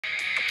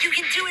You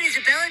can do it,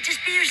 Isabella. Just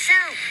be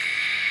yourself.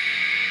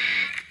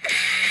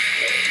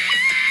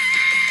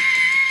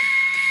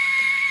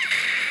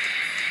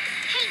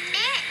 Hey,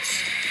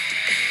 Mitch.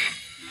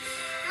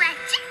 What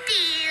to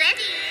do?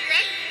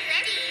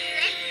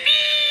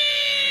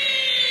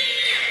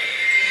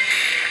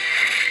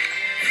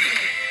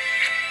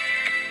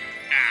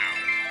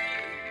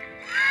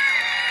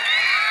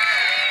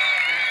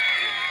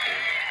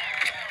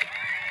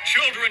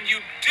 Children, you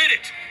did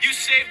it! You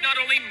saved not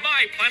only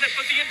my planet,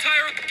 but the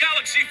entire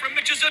galaxy from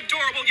Mitch's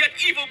adorable yet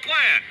evil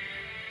plan.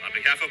 On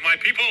behalf of my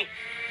people,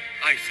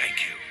 I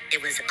thank you.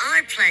 It was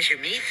our pleasure,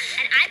 Meap.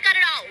 And I've got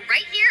it all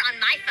right here on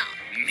my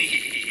phone.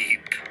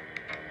 Meap.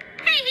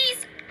 Hey,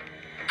 he's...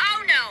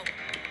 Oh, no.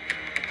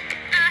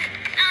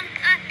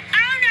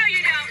 Oh, no,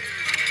 you don't.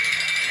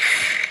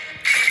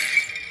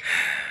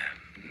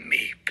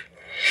 Meap.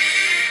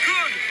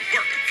 Good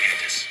work,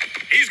 Candace.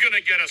 He's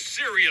gonna get a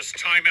serious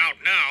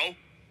timeout now.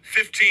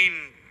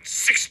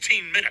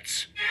 16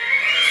 minutes.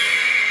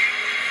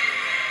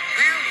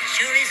 Well, it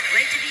sure is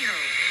great to be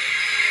home.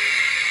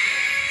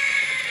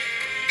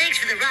 Thanks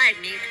for the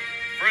ride, Meap.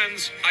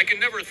 Friends, I can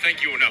never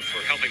thank you enough for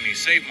helping me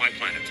save my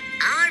planet.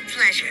 Our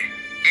pleasure.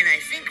 And I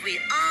think we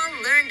all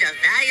learned a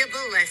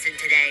valuable lesson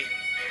today.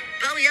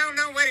 But we all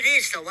know what it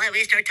is, so why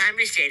waste our time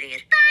restating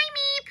it? Bye,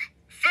 Meap.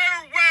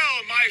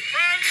 Farewell, my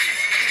friends!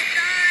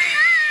 Bye!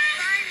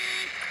 Bye,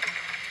 Meap!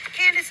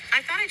 Candace,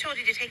 I thought I told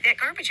you to take that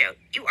garbage out.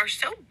 You are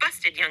so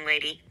busted, young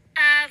lady.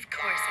 Of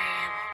course I am.